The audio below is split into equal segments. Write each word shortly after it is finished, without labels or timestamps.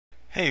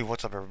Hey,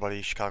 what's up,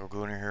 everybody? Chicago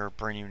Gooner here,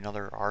 bringing you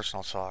another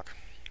Arsenal talk.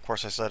 Of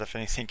course, I said if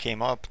anything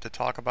came up to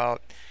talk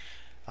about,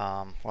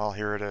 well,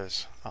 here it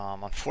is.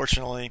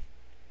 Unfortunately,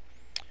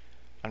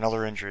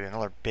 another injury,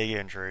 another big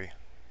injury.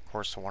 Of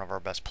course, to one of our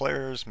best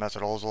players,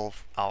 Mesut Ozil,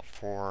 out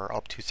for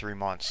up to 3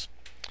 months.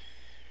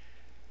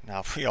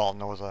 Now, we all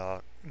know the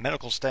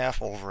medical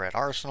staff over at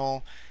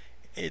Arsenal.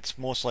 It's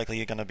most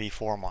likely going to be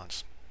 4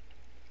 months.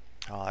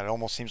 It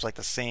almost seems like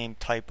the same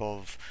type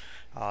of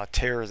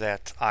tear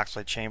that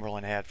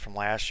Oxlade-Chamberlain had from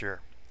last year,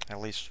 at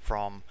least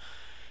from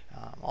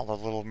all the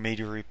little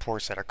media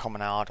reports that are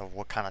coming out of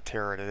what kind of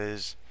tear it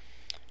is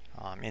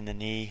in the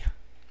knee.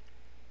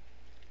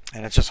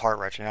 And it's just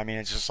heart-wrenching. I mean,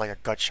 it's just like a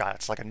gut shot.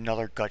 It's like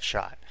another gut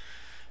shot.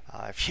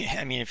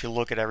 If you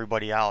look at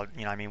everybody out,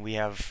 we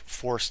have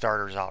four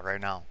starters out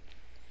right now.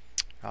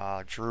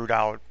 Giroud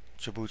out,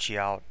 Djibouti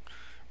out,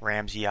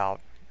 Ramsey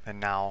out, and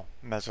now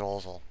Mesut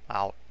Ozil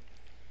out.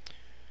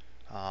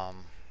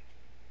 Um,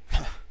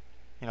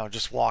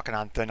 just walking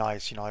on thin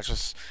ice. It's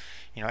just,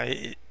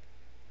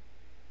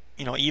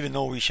 even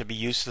though we should be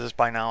used to this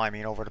by now. I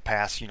mean, over the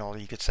past,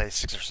 you could say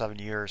 6 or 7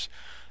 years,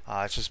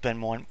 it's just been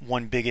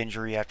one big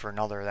injury after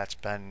another that's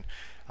been,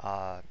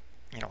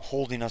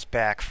 holding us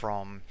back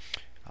from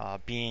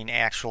being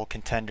actual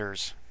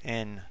contenders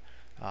in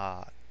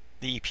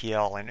the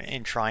EPL and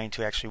in trying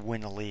to actually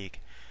win the league.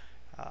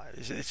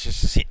 It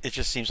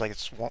just seems like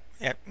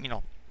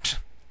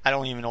I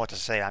don't even know what to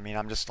say. I mean,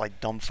 I'm just like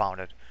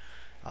dumbfounded.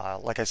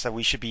 Like I said,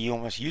 we should be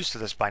almost used to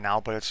this by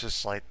now, but it's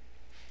just like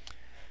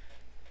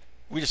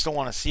we just don't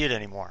want to see it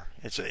anymore.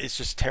 It's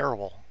just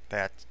terrible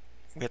that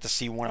we have to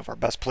see one of our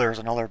best players,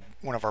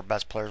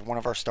 one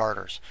of our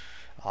starters,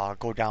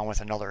 go down with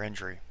another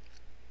injury.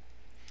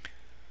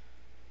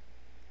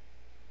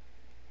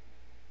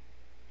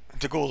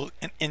 To go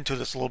into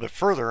this a little bit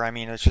further, I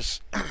mean, it's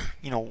just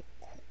who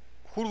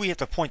do we have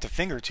to point the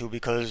finger to?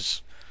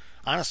 Because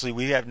honestly,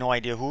 we have no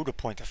idea who to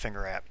point the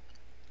finger at.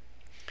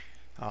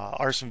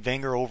 Arsene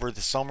Wenger over the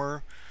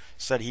summer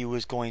said he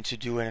was going to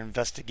do an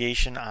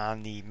investigation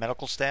on the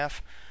medical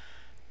staff.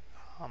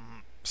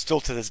 Still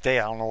to this day,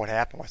 I don't know what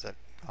happened with it.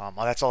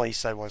 That's all he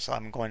said was,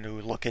 I'm going to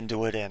look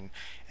into it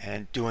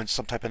and doing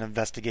some type of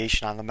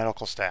investigation on the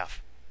medical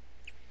staff.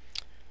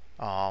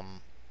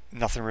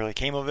 Nothing really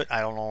came of it.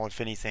 I don't know if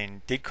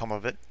anything did come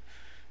of it.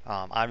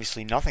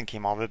 Obviously, nothing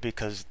came of it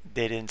because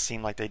they didn't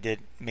seem like they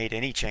made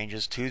any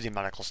changes to the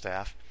medical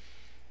staff.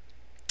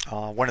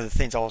 One of the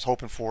things I was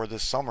hoping for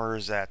this summer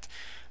is that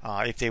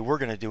if they were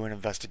going to do an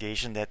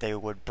investigation, that they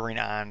would bring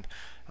on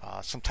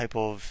some type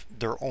of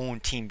their own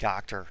team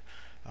doctor,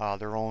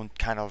 their own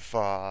kind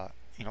of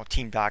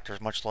team doctors,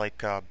 much like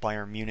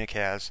Bayern Munich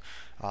has.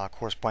 Of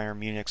course, Bayern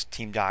Munich's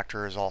team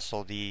doctor is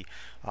also the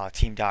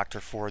team doctor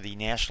for the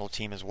national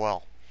team as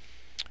well.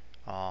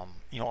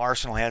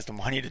 Arsenal has the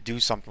money to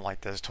do something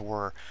like this, to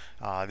where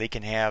they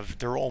can have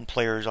their own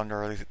players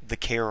under the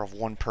care of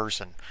one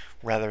person,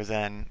 rather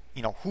than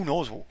who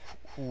knows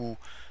who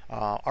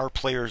our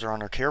players are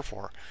under care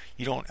for.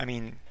 You don't. I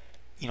mean,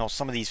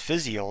 some of these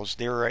physios,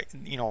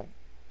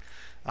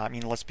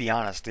 let's be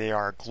honest, they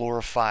are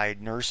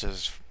glorified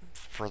nurses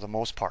for the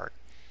most part.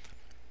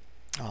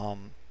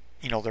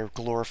 They're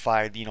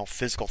glorified,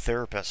 physical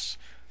therapists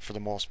for the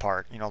most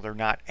part. They're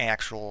not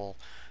actual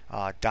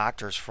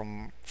doctors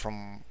from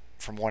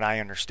what I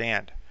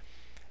understand.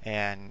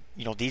 And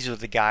these are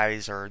the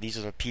guys, or these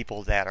are the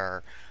people that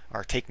are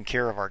taking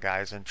care of our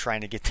guys and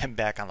trying to get them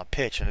back on the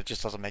pitch, and it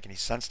just doesn't make any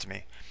sense to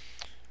me.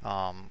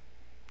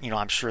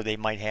 I'm sure they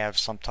might have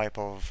some type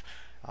of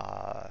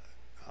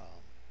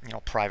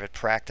private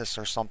practice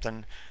or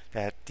something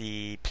that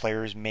the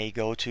players may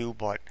go to,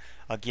 but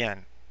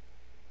again,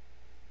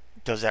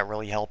 does that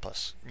really help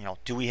us?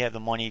 Do we have the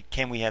money?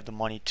 Can we have the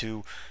money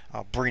to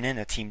bring in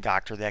a team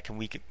doctor that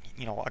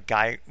a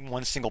guy,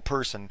 one single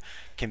person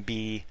can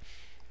be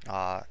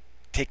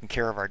taking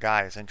care of our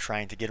guys and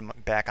trying to get them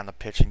back on the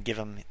pitch and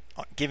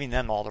giving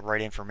them all the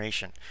right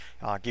information,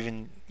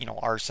 giving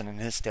Arsene and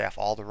his staff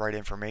all the right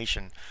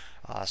information,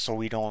 so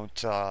we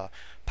don't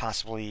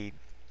possibly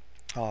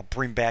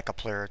bring back a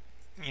player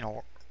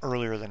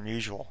earlier than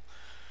usual.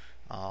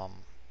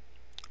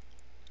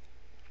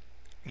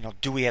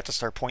 Do we have to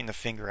start pointing the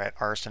finger at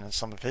Arsene and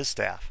some of his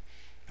staff?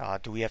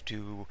 Do we have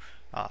to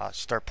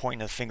start pointing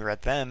the finger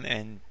at them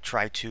and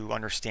try to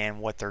understand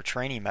what their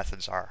training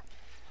methods are?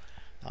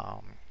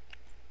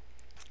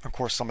 Of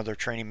course, some of their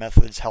training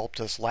methods helped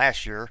us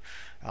last year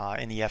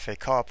in the FA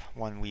Cup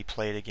when we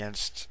played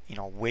against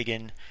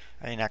Wigan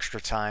in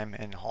extra time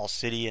and Hull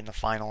City in the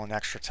final in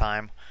extra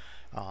time.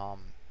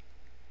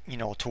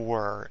 To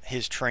where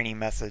his training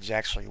methods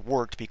actually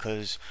worked,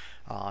 because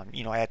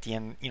at the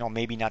end,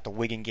 maybe not the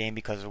Wigan game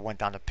because it went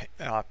down to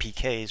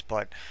PKs,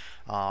 but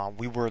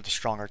we were the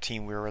stronger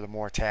team. We were the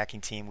more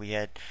attacking team. We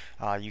had,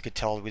 you could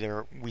tell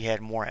we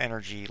had more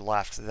energy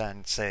left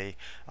than, say,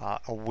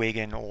 a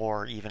Wigan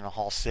or even a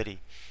Hull City.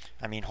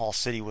 I mean, Hull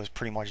City was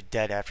pretty much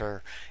dead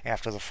after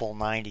the full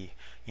 90.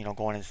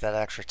 Going into that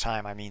extra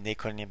time. I mean, they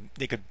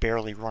could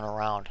barely run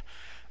around.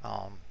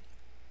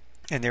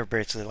 and they were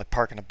basically like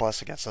parking the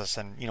bus against us.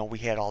 And we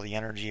had all the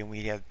energy, and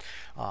we had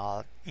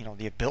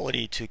the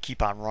ability to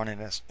keep on running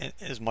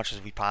as much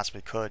as we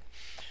possibly could.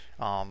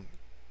 Um,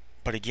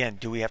 but again,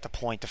 do we have to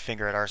point the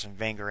finger at Arsene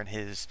Wenger and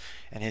his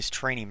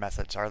training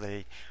methods? Are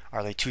they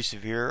too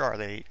severe?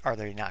 Are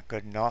they not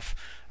good enough?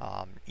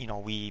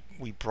 We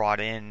brought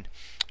in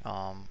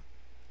um,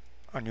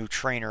 a new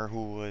trainer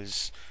who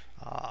was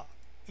uh,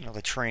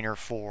 the trainer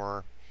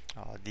for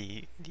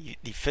the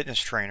fitness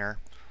trainer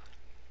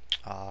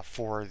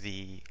for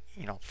the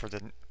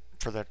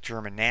for the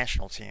German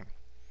national team.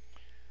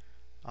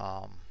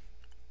 Um,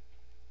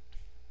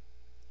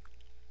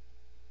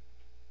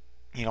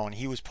 and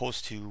he was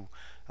supposed to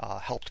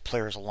help the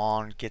players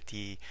along, get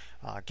the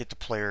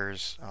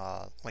players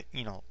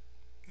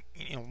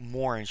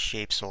more in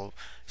shape, so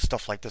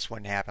stuff like this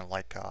wouldn't happen,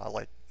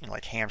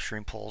 like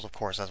hamstring pulls. Of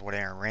course, that's what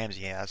Aaron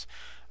Ramsey has.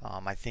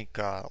 I think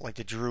like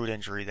the Giroud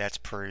injury, that's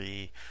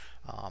pretty.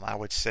 I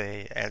would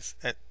say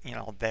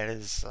that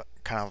is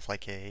kind of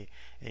like a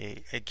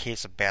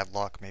case of bad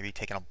luck, maybe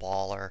taking a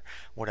ball or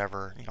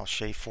whatever.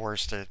 Shea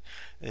Forrest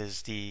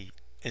is the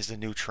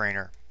new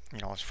trainer.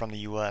 He's from the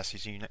U.S.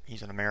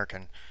 He's an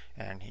American,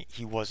 and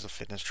he was the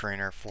fitness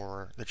trainer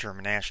for the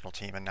German national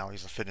team, and now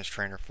he's the fitness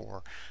trainer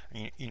for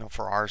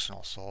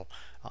Arsenal. So,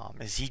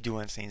 is he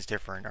doing things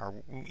different, or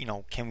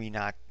can we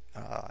not?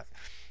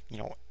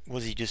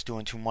 Was he just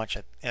doing too much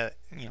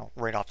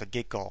right off the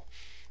get-go,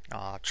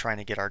 trying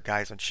to get our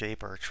guys in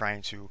shape or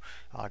trying to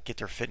get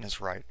their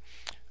fitness right?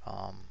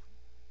 Um,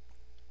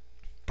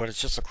 but it's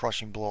just a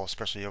crushing blow,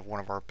 especially of one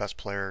of our best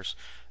players,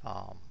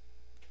 um,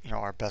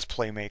 our best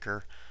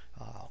playmaker.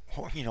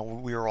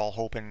 We were all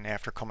hoping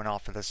after coming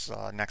off of this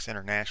next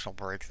international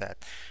break that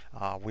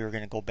we were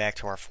going to go back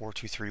to our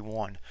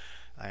 4-2-3-1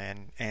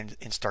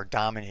 and start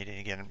dominating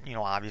again.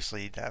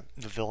 Obviously the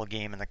Villa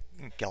game and the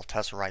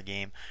Galatasaray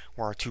game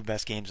were our two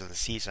best games of the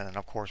season, and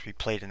of course we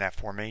played in that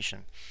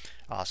formation.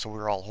 So we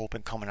were all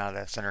hoping coming out of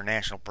this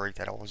international break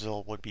that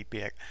Ozil would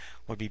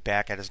be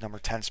back at his number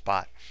 10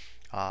 spot,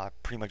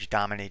 pretty much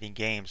dominating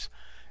games.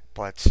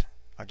 But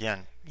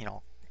again,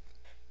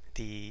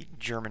 the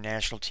German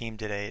national team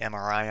did a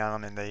MRI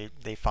on him, and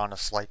they found a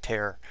slight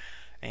tear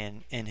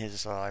in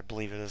his I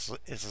believe it is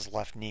his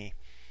left knee.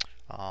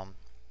 Um,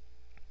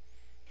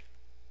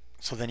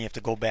 so then you have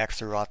to go back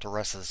throughout the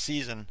rest of the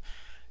season,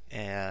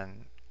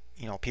 and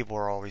people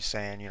are always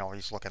saying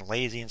he's looking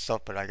lazy and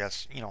stuff, but I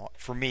guess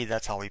for me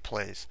that's how he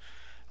plays.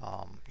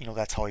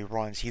 That's how he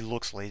runs. He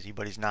looks lazy,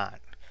 but he's not.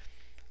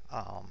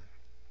 Um,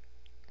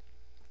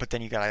 but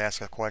then you got to ask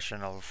the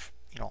question of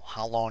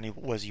how long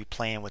was he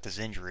playing with his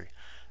injury?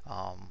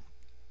 Um,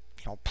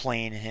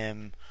 Playing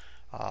him,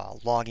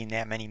 logging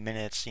that many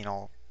minutes,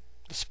 the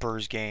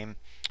Spurs game,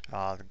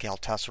 the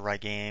Galatasaray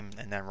game,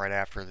 and then right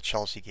after the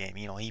Chelsea game,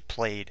 he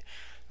played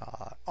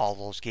all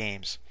those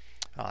games.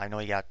 I know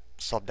he got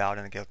subbed out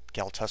in the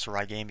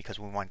Galatasaray game because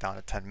we went down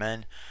to 10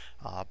 men,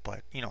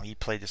 but he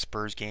played the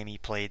Spurs game, he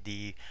played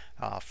the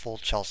full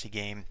Chelsea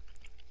game,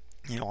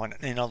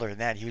 and other than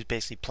that, he was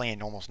basically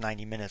playing almost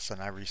 90 minutes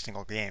in every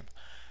single game.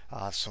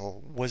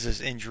 So was his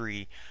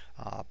injury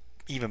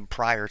even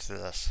prior to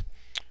this?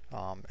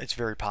 It's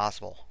very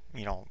possible,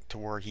 to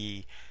where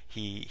he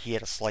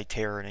had a slight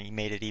tear and he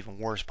made it even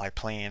worse by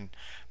playing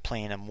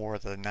him more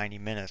than 90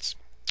 minutes,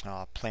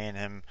 playing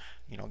him,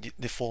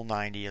 the full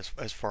 90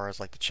 as far as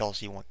like the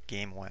Chelsea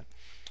game went.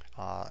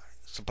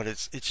 But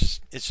it's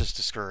just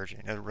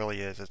discouraging. It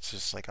really is. It's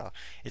just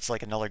it's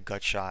like another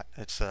gut shot.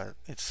 It's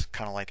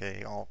kind of like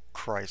oh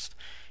Christ,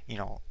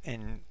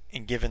 and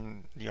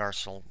given the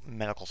Arsenal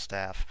medical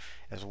staff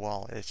as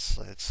well, they're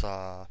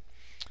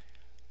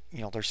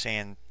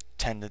saying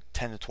 10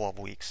 to 12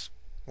 weeks.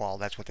 Well,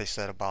 that's what they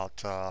said about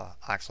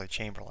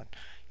Oxlade-Chamberlain.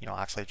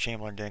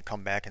 Oxlade-Chamberlain didn't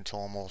come back until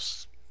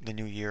almost the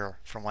new year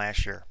from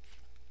last year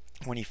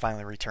when he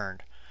finally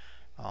returned.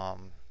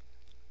 Um,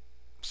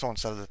 so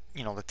instead of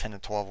the 10 to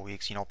 12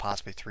 weeks,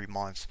 possibly 3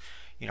 months,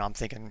 I'm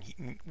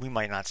thinking we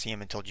might not see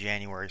him until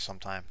January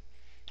sometime,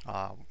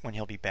 when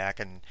he'll be back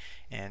and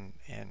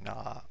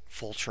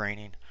full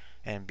training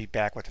and be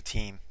back with the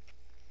team.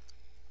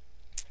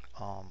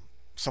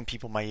 Some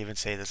people might even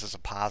say this is a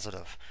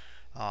positive.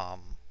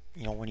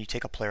 When you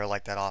take a player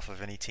like that off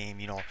of any team,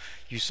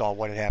 you saw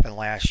what had happened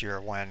last year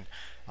when,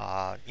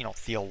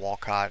 Theo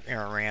Walcott,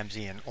 Aaron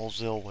Ramsey, and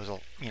Ozil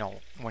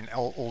when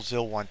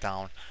Ozil went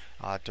down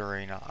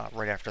during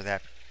right after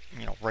that,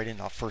 right in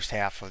the first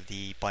half of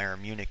the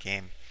Bayern Munich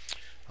game.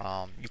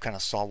 You kind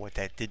of saw what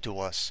that did to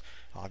us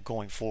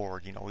going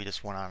forward. We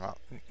just went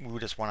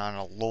on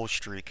a low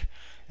streak,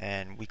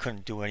 and we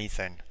couldn't do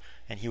anything,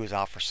 and he was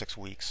out for 6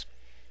 weeks.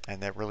 And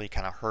that really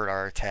kind of hurt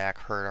our attack,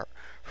 hurt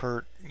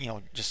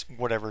just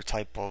whatever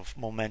type of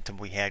momentum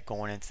we had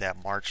going into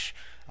that March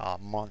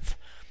month.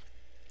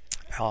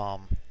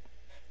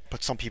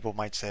 But some people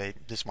might say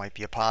this might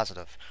be a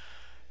positive.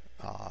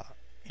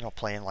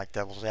 Playing like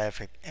devil's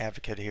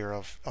advocate here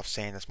of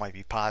saying this might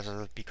be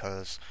positive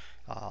because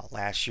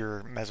last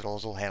year Mesut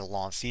Ozil had a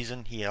long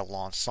season. He had a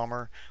long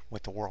summer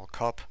with the World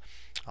Cup.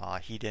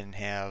 He didn't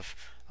have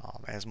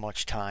as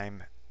much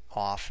time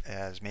off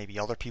as maybe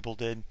other people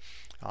did.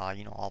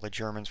 All the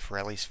Germans, for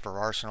at least for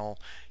Arsenal,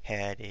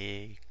 had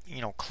a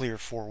clear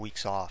 4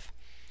 weeks off,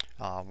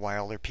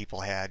 while other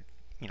people had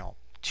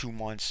 2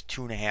 months,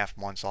 2.5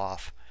 months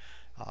off,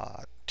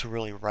 to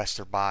really rest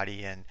their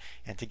body and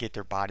to get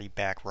their body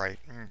back right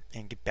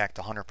and get back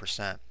to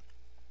 100%.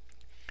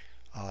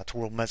 To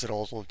where Mesut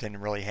Ozil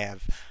didn't really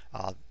have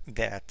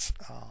that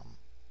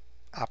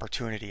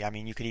opportunity. I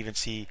mean, you could even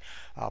see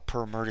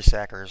per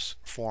Mertesacker's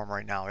form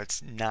right now.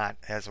 It's not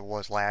as it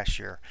was last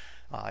year.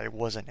 It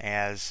wasn't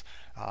as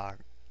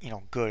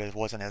good. It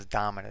wasn't as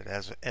dominant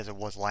as it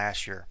was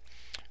last year.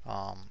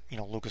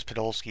 Lucas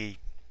Podolski.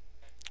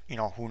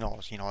 Who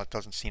knows? It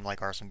doesn't seem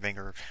like Arsene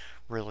Wenger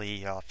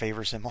really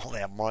favors him all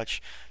that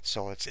much.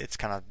 So it's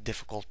kind of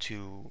difficult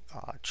to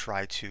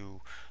try to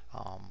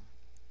um,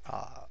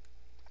 uh,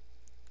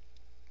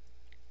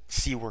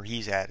 see where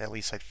he's at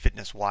least like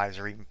fitness wise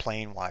or even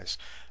playing wise.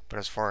 But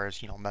as far as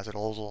Mesut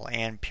Ozil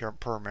and Per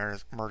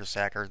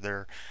Mertesacker,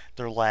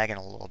 they're lagging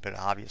a little bit.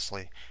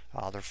 Obviously,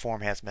 their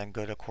form hasn't been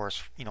good. Of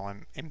course, in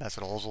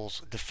Mesut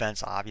Ozil's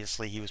defense,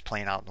 obviously he was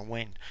playing out in the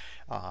wing,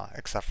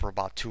 except for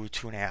about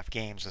 2.5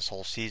 games this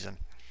whole season.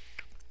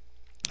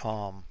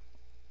 Um,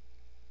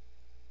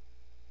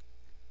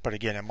 but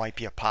again, it might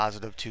be a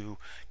positive to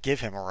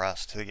give him a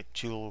rest,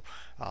 to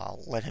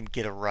let him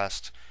get a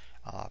rest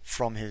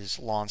from his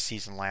long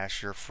season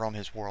last year, from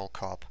his World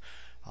Cup,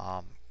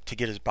 to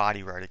get his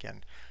body right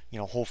again.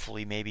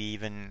 Hopefully, maybe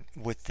even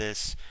with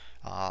this,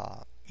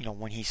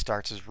 when he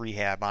starts his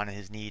rehab on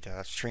his knee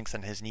to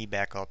strengthen his knee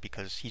back up,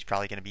 because he's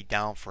probably going to be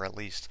down for at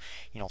least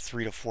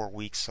 3 to 4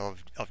 weeks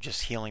of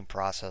just healing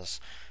process,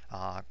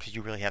 because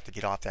you really have to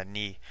get off that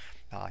knee.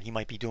 He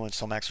might be doing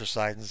some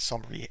exercise and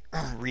some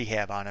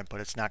rehab on it, but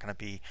it's not going to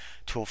be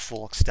to a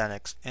full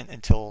extent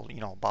until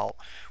about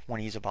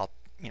when he's about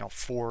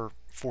 4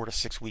 to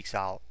 6 weeks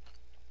out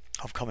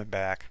of coming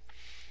back.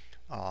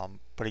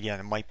 But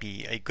again, it might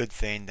be a good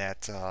thing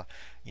that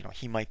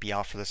he might be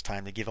out for this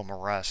time to give him a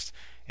rest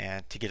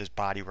and to get his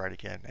body right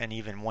again. And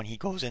even when he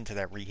goes into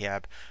that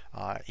rehab,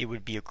 it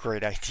would be a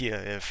great idea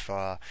if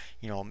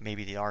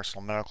maybe the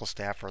Arsenal medical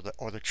staff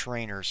or the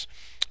trainers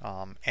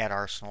at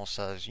Arsenal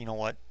says, you know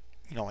what,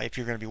 if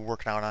you're going to be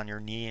working out on your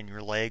knee and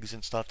your legs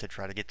and stuff to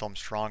try to get them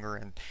stronger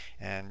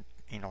and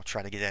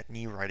try to get that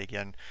knee right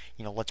again,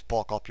 let's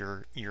bulk up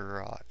your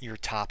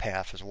top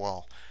half as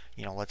well.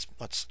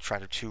 Let's try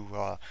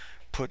to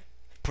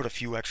put a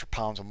few extra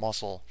pounds of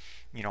muscle,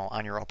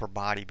 on your upper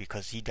body,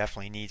 because he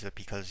definitely needs it,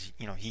 because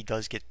he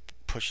does get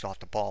pushed off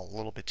the ball a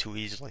little bit too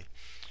easily,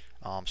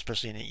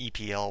 especially in the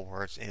EPL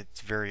where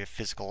it's very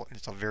physical.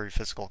 It's a very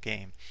physical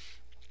game,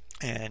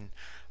 and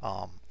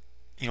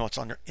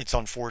it's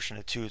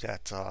unfortunate too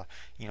that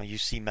you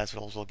see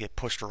Mesut Ozil get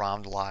pushed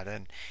around a lot,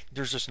 and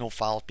there's just no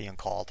fouls being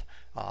called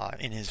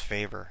in his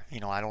favor.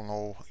 I don't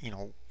know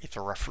if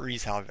the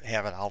referees have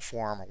it out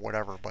for him or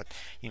whatever, but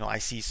I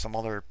see some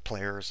other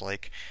players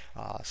like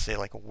say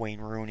like a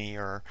Wayne Rooney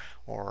or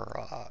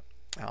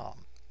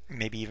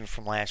maybe even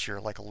from last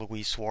year, like a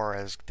Luis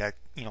Suarez, that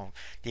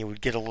they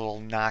would get a little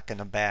knock in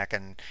the back,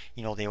 and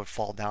they would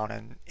fall down,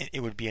 and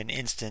it would be an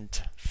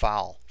instant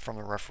foul from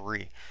the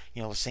referee.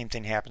 The same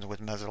thing happens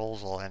with Mesut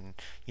Ozil, and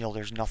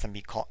there's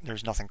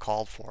nothing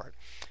called for it,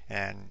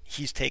 and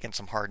he's taken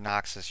some hard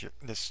knocks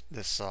this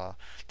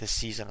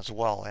season as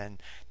well,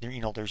 and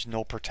there's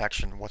no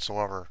protection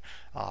whatsoever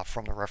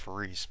from the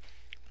referees.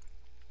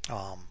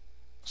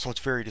 So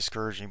it's very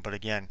discouraging, but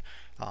again,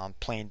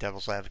 playing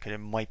devil's advocate, it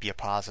might be a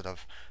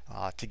positive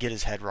to get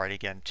his head right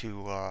again,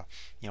 to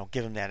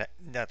give him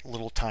that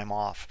little time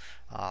off,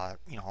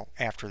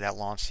 after that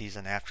long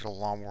season, after the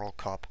long World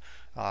Cup,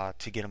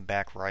 to get him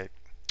back right,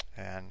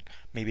 and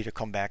maybe to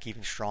come back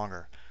even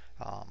stronger.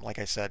 Like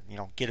I said,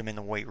 get him in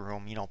the weight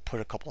room, put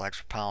a couple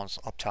extra pounds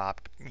up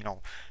top,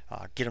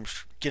 get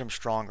him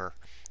stronger,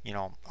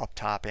 up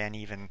top, and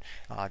even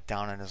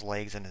down on his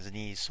legs and his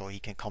knees, so he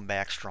can come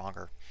back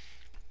stronger.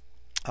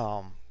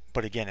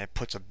 But again, it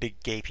puts a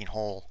big gaping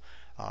hole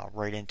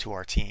right into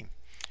our team,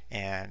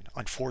 and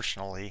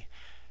unfortunately,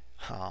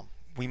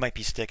 we might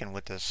be sticking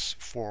with this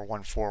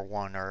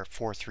 4-1-4-1 or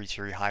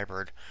 4-3-3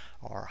 hybrid,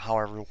 or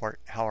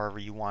however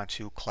you want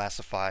to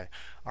classify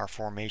our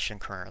formation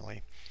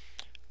currently.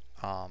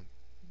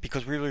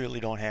 Because we really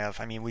don't have.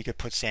 I mean, we could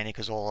put Sandy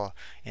Cazorla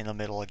in the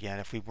middle again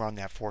if we run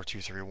that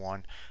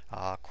 4-2-3-1.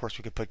 Of course,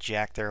 we could put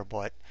Jack there,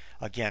 but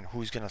again,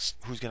 who's gonna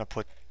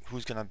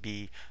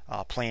be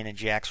playing in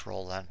Jack's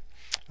role then?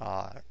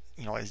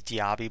 Is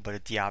Diaby,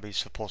 but Diaby is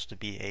supposed to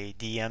be a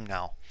DM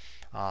now.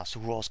 So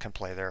who else can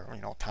play there?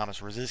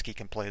 Thomas Rosicky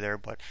can play there,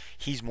 but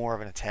he's more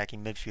of an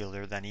attacking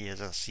midfielder than he is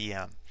a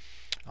CM.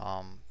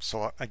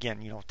 So again,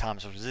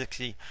 Thomas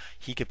Rosicky,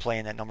 he could play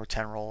in that number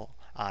 10 role,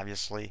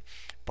 obviously,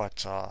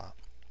 but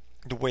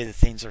the way that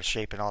things are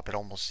shaping up, it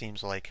almost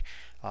seems like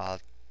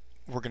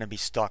we're going to be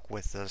stuck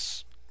with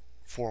this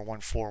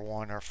 4-1-4-1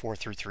 or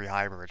 4-3-3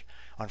 hybrid,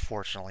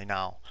 unfortunately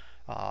now.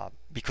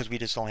 Because we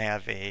just don't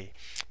have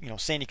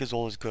Sandy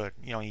Cazorla is good.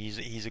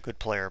 He's a good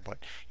player, but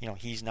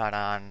he's not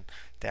on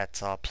that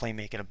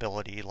playmaking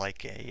ability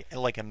like a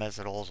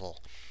Mesut Ozil.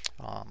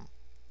 Um,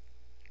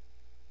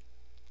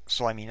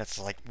 so I mean, it's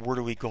like, where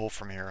do we go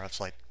from here? It's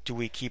like, do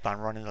we keep on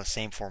running the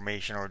same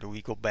formation, or do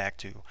we go back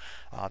to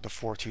the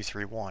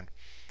 4-2-3-1?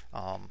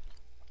 Um,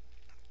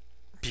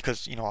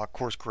 because of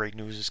course, great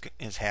news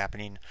is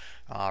happening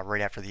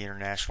right after the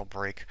international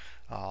break.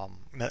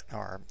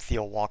 Or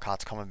Theo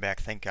Walcott's coming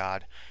back, thank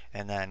God,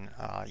 and then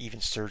even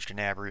Serge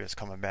Gnabry is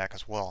coming back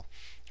as well.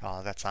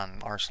 That's on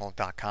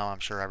Arsenal.com. I'm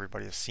sure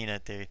everybody has seen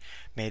it. They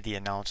made the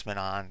announcement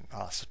on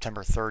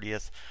September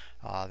 30th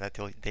that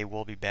they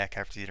will be back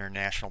after the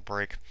international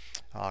break.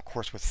 Of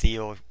course, with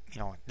Theo,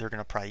 they're going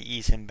to probably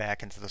ease him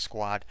back into the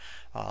squad.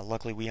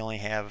 Luckily, we only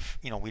have,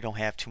 we don't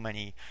have too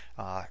many,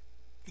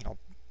 you know,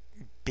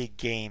 big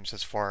games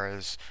as far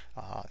as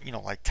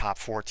like top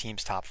four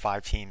teams, top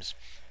five teams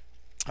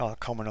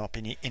coming up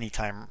any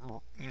time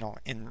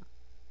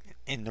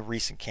in the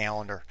recent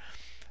calendar.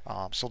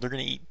 So they're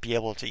going to be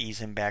able to ease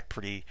him back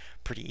pretty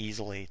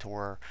easily to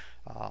where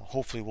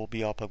hopefully we'll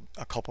be up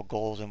a couple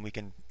goals and we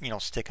can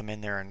stick him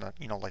in there in the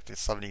like the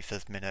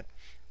 75th minute.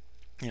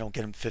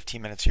 Get him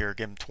 15 minutes here,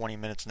 give him 20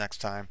 minutes next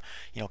time.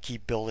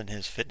 Keep building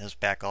his fitness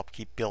back up,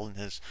 keep building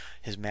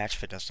his match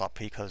fitness up,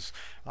 because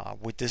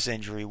with this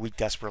injury, we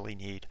desperately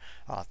need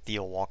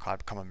Theo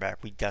Walcott coming back.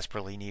 We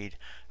desperately need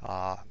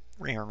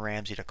Aaron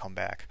Ramsey to come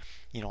back.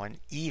 And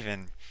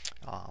even,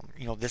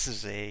 this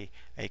is a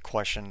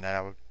question that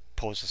I would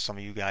pose to some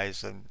of you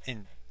guys,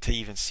 and to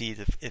even see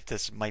if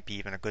this might be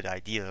even a good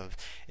idea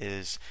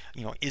is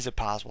it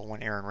possible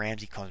when Aaron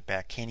Ramsey comes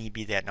back, can he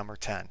be that number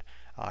 10?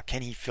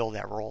 Can he fill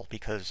that role?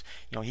 Because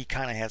he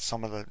kind of has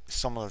some of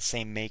the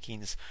same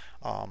makings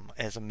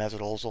as a Mesut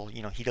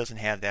Ozil. He doesn't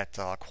have that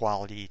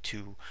quality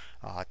to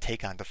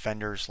take on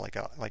defenders like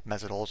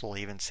Mesut Ozil,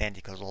 even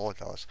Santi Cazorla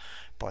does.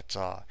 But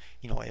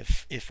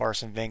if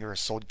Arsene Wenger is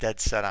so dead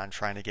set on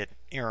trying to get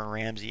Aaron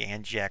Ramsey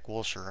and Jack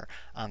Wilshere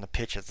on the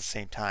pitch at the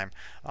same time,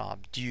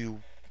 do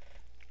you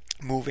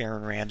move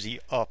Aaron Ramsey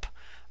up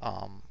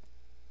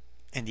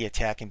in the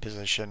attacking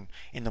position,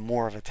 in the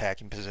more of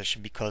attacking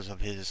position, because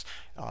of his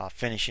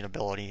finishing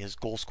ability, his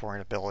goal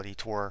scoring ability,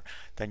 to where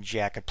then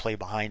Jack could play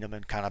behind him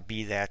and kind of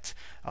be that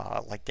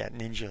like that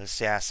ninja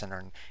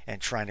assassin,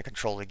 and trying to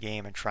control the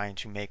game and trying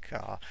to make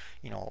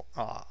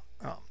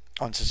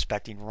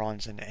unsuspecting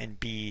runs, and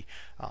be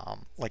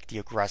like the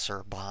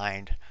aggressor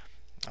behind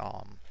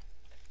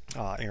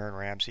Aaron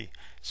Ramsey.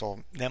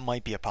 So that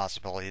might be a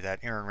possibility that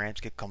Aaron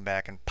Ramsey could come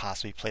back and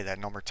possibly play that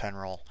number 10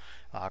 role,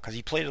 because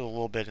he played it a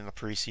little bit in the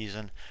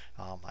preseason.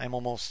 I'm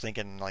almost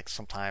thinking like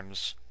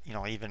sometimes,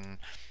 even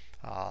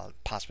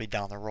possibly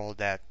down the road,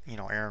 that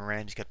Aaron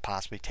Ramsey could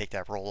possibly take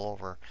that role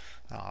over,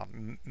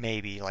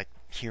 maybe like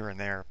here and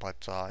there.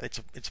 But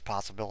it's a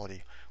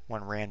possibility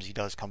when Ramsey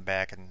does come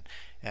back, and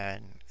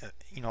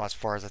as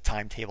far as the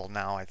timetable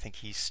now, I think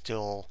he's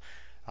still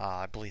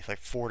I believe like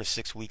 4 to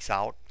 6 weeks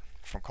out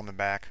from coming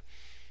back.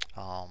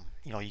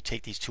 You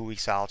take these 2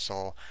 weeks out,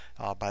 so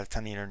by the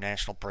time the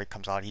international break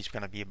comes out, he's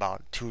going to be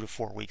about 2 to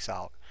 4 weeks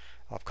out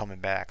of coming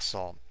back.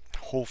 So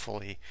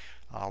hopefully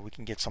we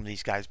can get some of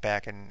these guys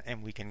back,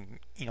 and we can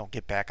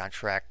get back on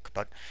track.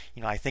 But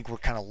I think we're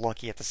kind of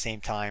lucky at the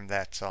same time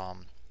that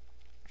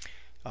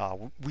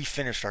we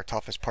finished our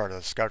toughest part of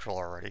the schedule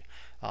already.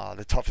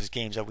 The toughest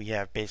games that we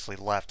have basically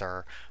left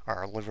are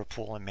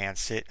Liverpool and Man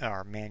City,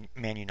 or Man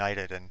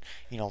United, and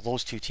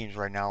those two teams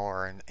right now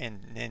are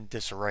in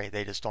disarray.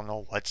 They just don't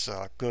know what's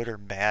good or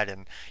bad,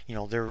 and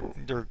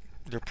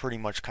they're pretty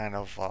much kind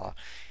of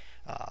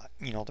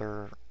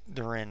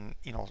they're in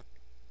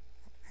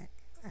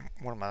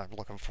what am I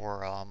looking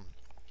for? I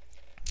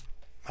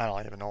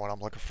don't even know what I'm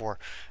looking for,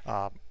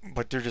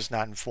 but they're just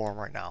not in form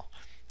right now.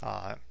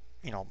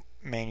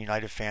 Man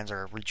United fans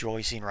are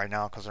rejoicing right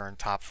now because they're in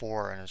top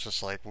four, and it's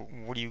just like,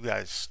 what are you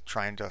guys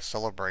trying to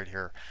celebrate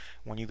here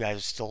when you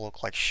guys still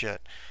look like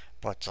shit?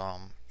 But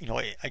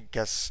I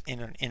guess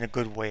in a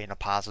good way, in a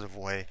positive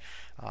way,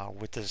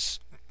 with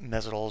this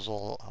Mesut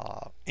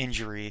Ozil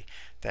injury,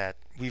 that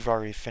we've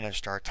already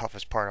finished our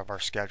toughest part of our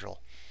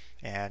schedule.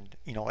 And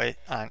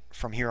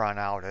from here on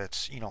out,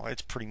 it's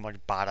pretty much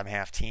bottom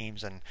half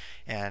teams, and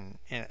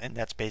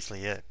that's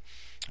basically it.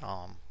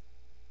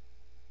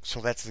 So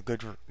that's the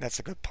good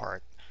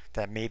part.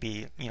 That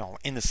maybe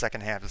in the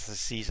second half of the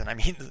season. I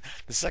mean,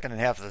 the second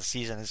half of the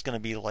season is going to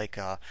be like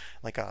a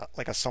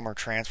summer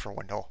transfer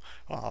window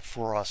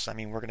for us. I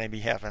mean, we're going to be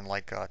having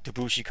like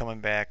Debussy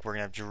coming back. We're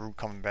going to have Giroud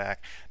coming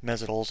back,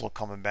 Mesut Ozil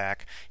coming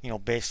back.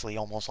 Basically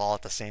almost all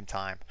at the same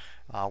time,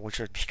 which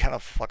would be kind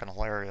of fucking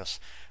hilarious.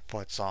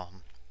 But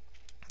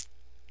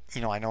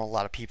I know a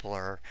lot of people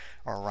are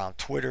around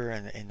Twitter,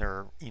 and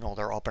they're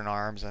up in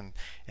arms, and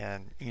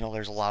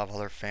there's a lot of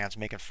other fans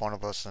making fun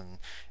of us,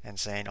 and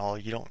saying, oh,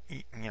 you don't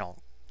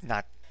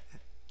not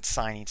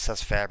signing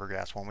Cesc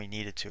Fabregas when we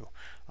needed to.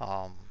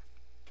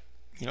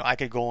 I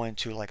could go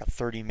into like a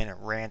 30-minute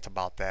rant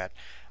about that,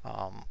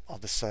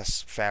 of the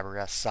Cesc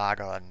Fabregas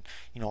saga,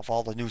 and of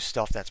all the new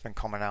stuff that's been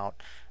coming out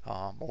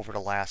over the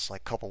last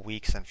like couple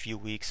weeks and few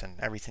weeks, and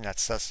everything that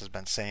Cesc has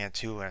been saying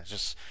too. And it's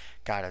just,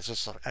 God, I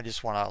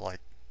just want to like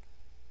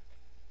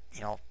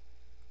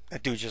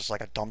that dude's just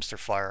like a dumpster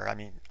fire. I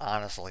mean,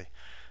 honestly,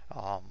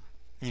 um,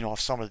 if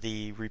some of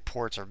the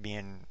reports are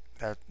being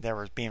that there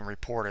was being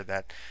reported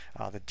that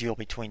the deal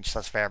between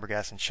Cesc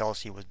Fabregas and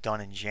Chelsea was done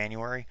in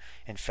January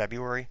and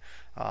February,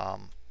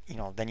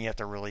 then you have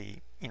to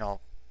really,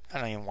 I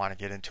don't even want to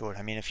get into it.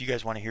 I mean, if you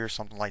guys want to hear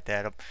something like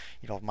that,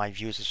 my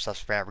views of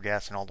Cesc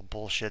Fabregas and all the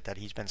bullshit that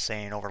he's been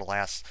saying over the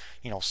last,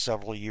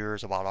 several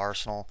years about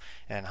Arsenal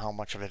and how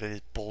much of it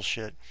is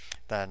bullshit,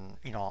 then,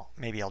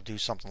 maybe I'll do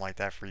something like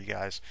that for you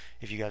guys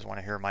if you guys want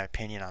to hear my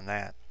opinion on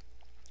that.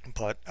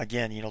 But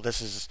again,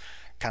 this is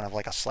kind of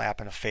like a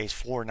slap in the face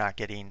for not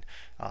getting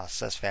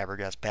Cesc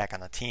Fabregas back on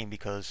the team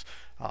because,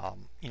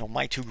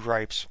 my two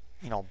gripes,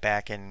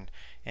 back in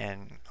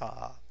May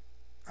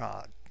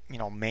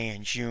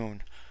and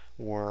June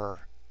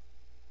were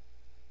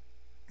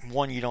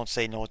one, you don't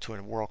say no to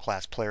a world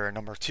class player, and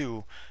number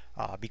two,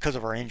 because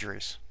of our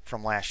injuries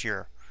from last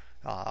year,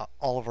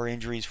 all of our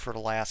injuries for the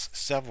last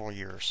several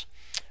years.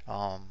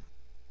 Um,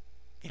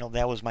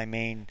 that was my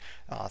main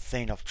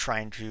thing of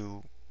trying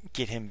to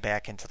get him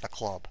back into the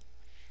club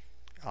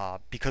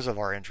because of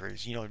our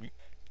injuries.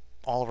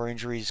 All of our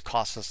injuries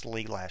cost us the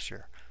league last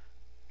year.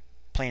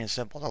 Plain and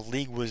simple. The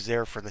league was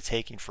there for the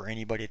taking for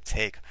anybody to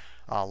take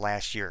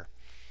last year.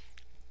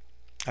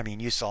 I mean,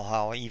 you saw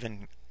how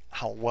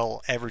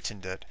well Everton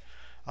did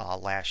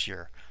last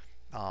year.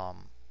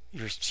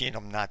 You're seeing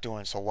them not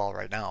doing so well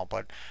right now,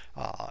 but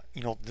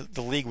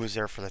the league was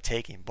there for the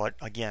taking. But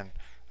again,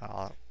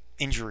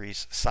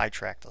 injuries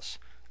sidetracked us.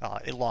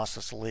 It lost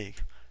us the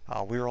league.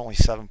 We were only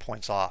 7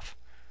 points off.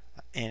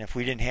 And if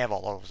we didn't have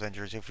all those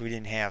injuries, if we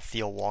didn't have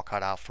Theo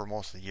Walcott out for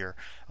most of the year,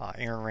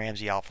 Aaron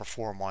Ramsey out for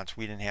 4 months,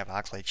 we didn't have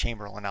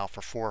Oxlade-Chamberlain out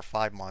for 4 or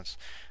 5 months,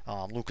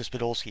 Lucas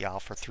Podolski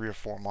out for 3 or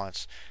 4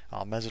 months,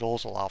 Mesut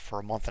Ozil out for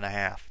a month and a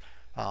half,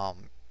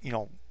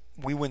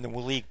 we win the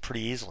league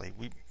pretty easily.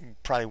 We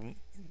probably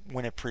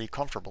win it pretty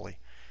comfortably.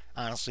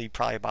 Honestly,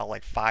 probably about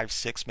like 5,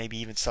 6, maybe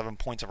even 7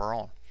 points of our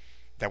own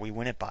that we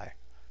win it by.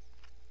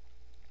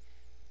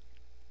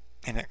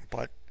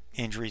 But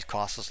injuries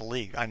cost us the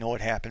league. I know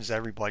it happens to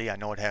everybody. I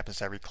know it happens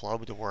to every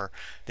club to where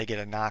they get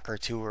a knock or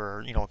two,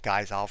 or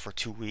guys out for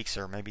 2 weeks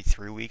or maybe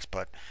 3 weeks.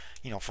 But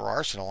for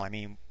Arsenal, I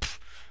mean,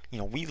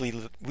 we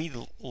lead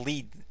the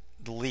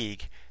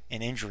league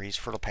in injuries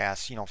for the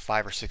past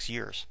 5 or 6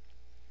 years,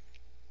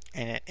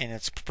 and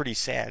it's pretty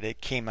sad. It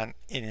came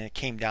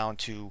down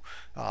to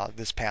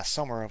this past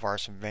summer of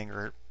Arsene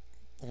Wenger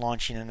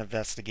launching an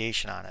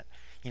investigation on it.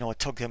 It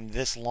took him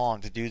this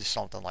long to do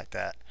something like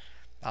that,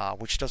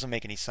 which doesn't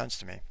make any sense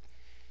to me.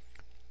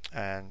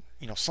 And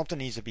something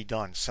needs to be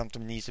done.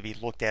 Something needs to be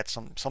looked at.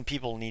 Some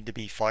people need to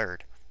be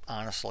fired.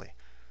 Honestly,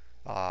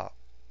 uh,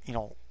 you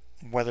know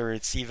whether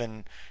it's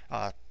even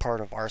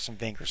part of Arsene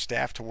Wenger's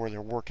staff to where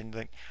they're working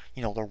the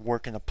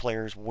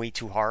players way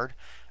too hard.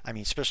 I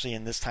mean, especially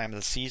in this time of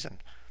the season.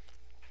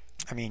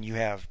 You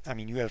have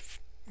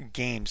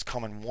games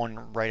coming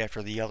one right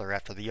after the other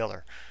after the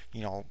other.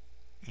 You know,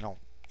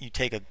 you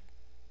take a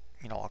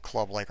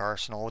club like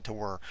Arsenal to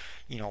where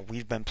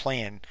we've been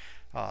playing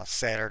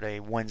Saturday,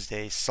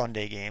 Wednesday,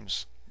 Sunday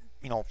games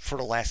for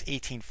the last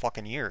 18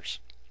 fucking years,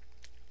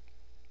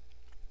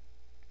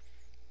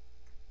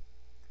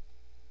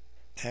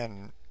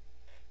 and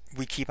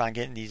we keep on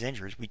getting these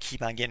injuries. We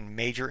keep on getting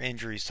major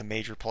injuries to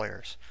major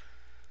players.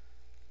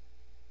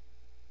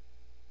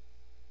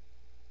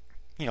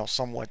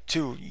 Somewhat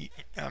too.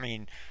 I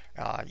mean,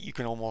 you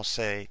can almost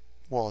say,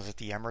 well, is it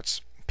the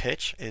Emirates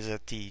pitch? Is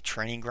it the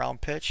training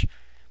ground pitch?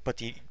 But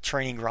the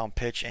training ground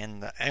pitch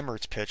and the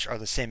Emirates pitch are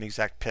the same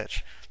exact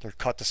pitch. They're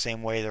cut the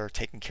same way. They're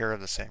taken care of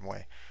the same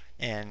way.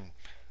 And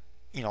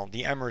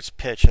the Emirates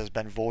pitch has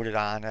been voted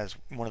on as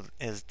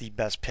as the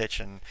best pitch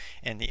in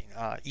the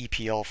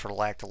EPL for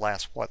the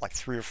last what, like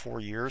 3 or 4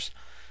 years,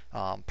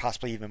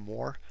 possibly even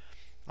more.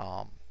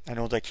 I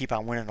know they keep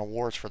on winning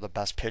awards for the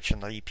best pitch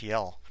in the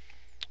EPL.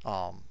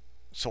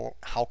 So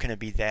how can it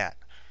be that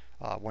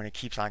when it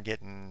keeps on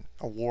getting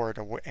award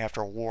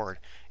after award,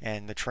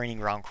 and the training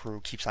ground crew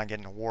keeps on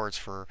getting awards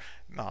for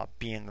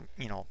being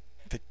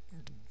the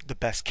the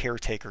best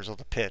caretakers of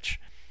the pitch,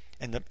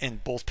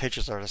 and both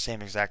pitches are the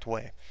same exact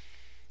way.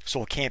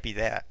 So it can't be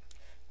that.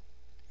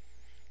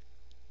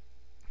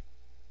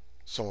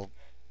 So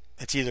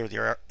it's either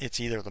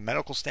the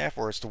medical staff,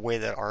 or it's the way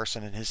that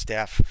Arsene and his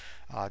staff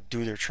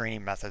do their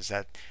training methods,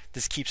 that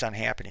this keeps on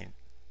happening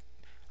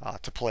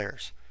to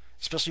players,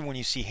 especially when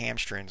you see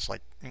hamstrings,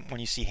 like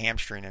when you see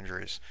hamstring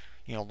injuries.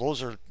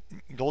 Those are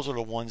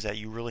the ones that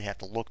you really have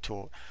to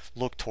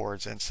look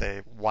towards and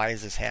say, why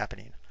is this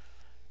happening?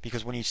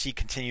 Because when you see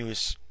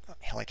continuous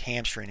like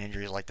hamstring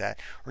injuries like that,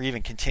 or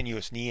even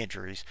continuous knee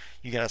injuries,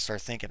 you got to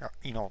start thinking,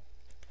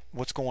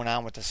 what's going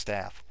on with the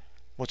staff?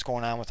 What's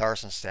going on with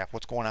Arsenal's staff?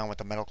 What's going on with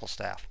the medical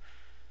staff?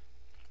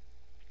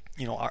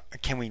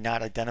 Can we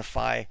not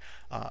identify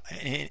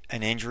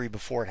an injury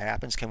before it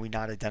happens? Can we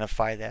not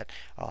identify that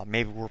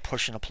maybe we're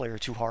pushing a player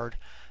too hard?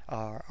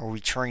 Are we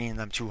training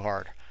them too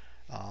hard?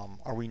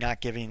 Are we not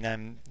giving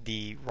them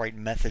the right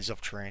methods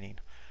of training?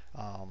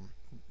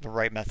 the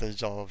right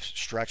methods of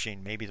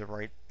stretching, maybe the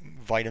right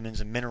vitamins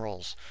and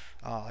minerals.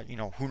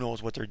 Who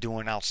knows what they're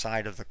doing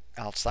outside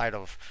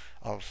of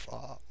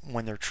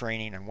when they're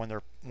training and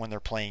when they're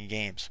playing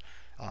games.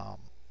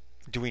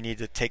 Do we need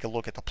to take a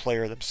look at the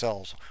player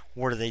themselves?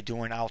 What are they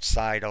doing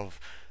outside of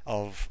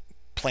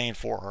playing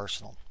for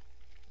Arsenal?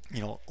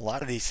 A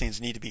lot of these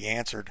things need to be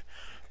answered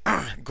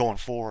going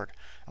forward,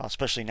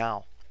 especially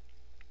now.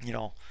 You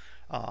know,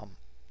 um,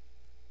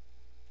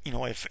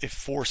 if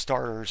four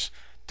starters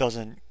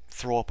doesn't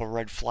throw up a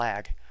red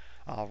flag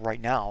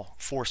right now,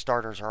 four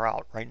starters are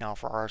out right now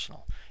for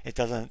Arsenal. It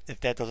doesn't. If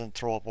that doesn't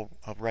throw up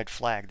a red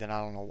flag, then I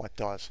don't know what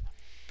does.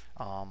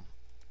 Um,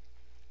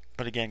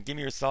 but again, give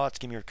me your thoughts.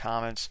 Give me your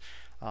comments.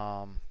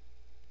 Um,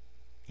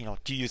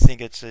 do you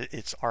think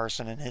it's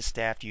Arson and his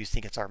staff? Do you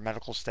think it's our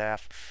medical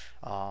staff?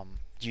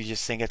 Do you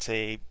just think it's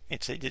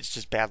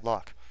just bad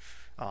luck?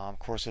 Of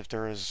course, if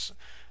there is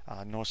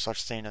no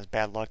such thing as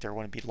bad luck, there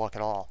wouldn't be luck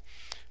at all.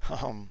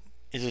 Um,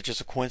 is it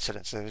just a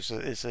coincidence?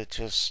 Is it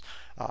just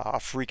a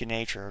freak of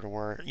nature to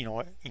where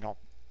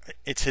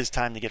it's his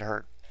time to get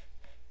hurt?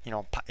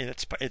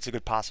 It's a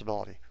good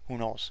possibility. Who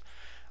knows?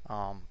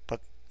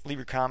 But leave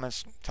your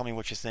comments. Tell me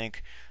what you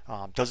think.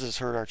 Does this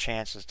hurt our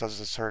chances? Does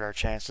this hurt our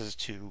chances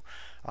to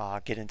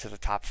get into the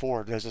top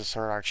four? Does this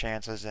hurt our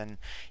chances? And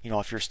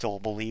if you're still a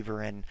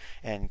believer in,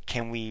 and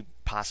can we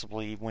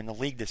possibly win the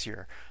league this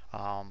year?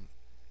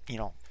 You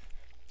know,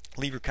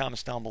 leave your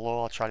comments down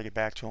below. I'll try to get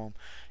back to them.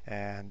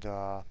 And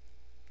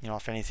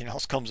if anything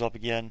else comes up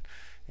again,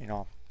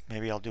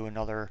 maybe I'll do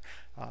another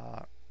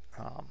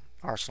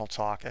Arsenal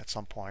talk at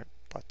some point.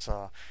 But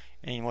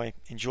anyway,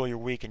 enjoy your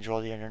week,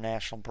 enjoy the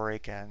international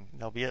break, and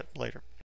that'll be it. Later.